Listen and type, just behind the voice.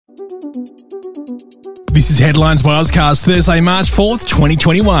This is Headlines by Auscast Thursday, March 4th,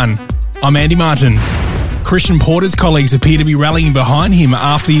 2021. I'm Andy Martin. Christian Porter's colleagues appear to be rallying behind him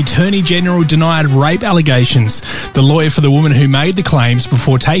after the Attorney General denied rape allegations. The lawyer for the woman who made the claims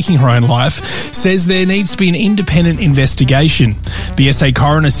before taking her own life says there needs to be an independent investigation. The SA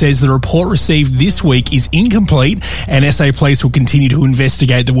coroner says the report received this week is incomplete and SA police will continue to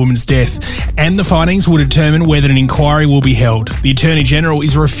investigate the woman's death, and the findings will determine whether an inquiry will be held. The Attorney General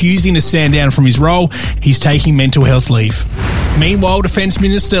is refusing to stand down from his role. He's taking mental health leave. Meanwhile, Defence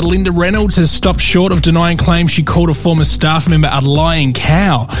Minister Linda Reynolds has stopped short of denying claims she called a former staff member a lying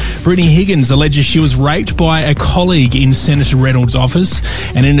cow. Brittany Higgins alleges she was raped by a colleague in Senator Reynolds' office,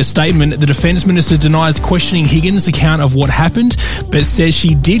 and in a statement, the Defence Minister denies questioning Higgins' account of what happened, but says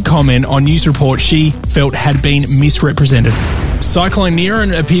she did comment on news reports she felt had been misrepresented. Cyclone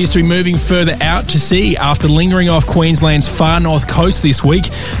Niran appears to be moving further out to sea after lingering off Queensland's far north coast this week.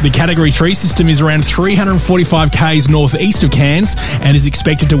 The Category 3 system is around 345 k's northeast of Cairns and is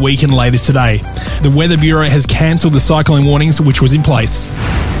expected to weaken later today. The Weather Bureau has cancelled the cyclone warnings which was in place.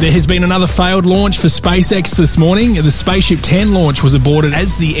 There has been another failed launch for SpaceX this morning. The Spaceship 10 launch was aborted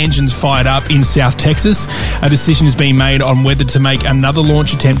as the engines fired up in South Texas. A decision is being made on whether to make another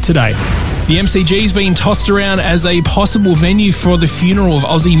launch attempt today. The MCG is being tossed around as a possible venue for the funeral of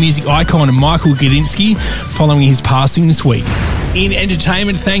Aussie music icon MICHAEL GUDINSKI following his passing this week. In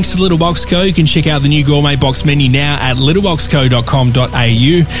entertainment, thanks to Little Box Co, you can check out the new Gourmet Box Menu now at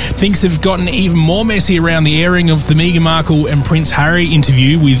littleboxco.com.au. Things have gotten even more messy around the airing of the Meghan Markle and Prince Harry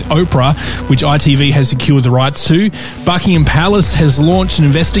interview with OPRAH, which ITV has secured the rights to. Buckingham Palace has launched an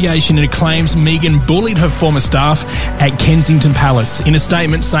investigation into claims Meghan bullied her former staff at Kensington Palace, in a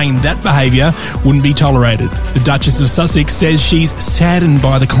statement saying that behaviour wouldn't be tolerated. The Duchess of Sussex says she's saddened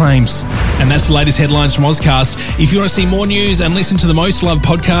by the claims. And that's the latest headlines from Auscast. If you want to see more news and listen to the most loved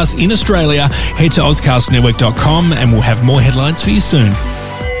podcast in Australia, head to AuscastNetwork.com and we'll have more headlines for you soon.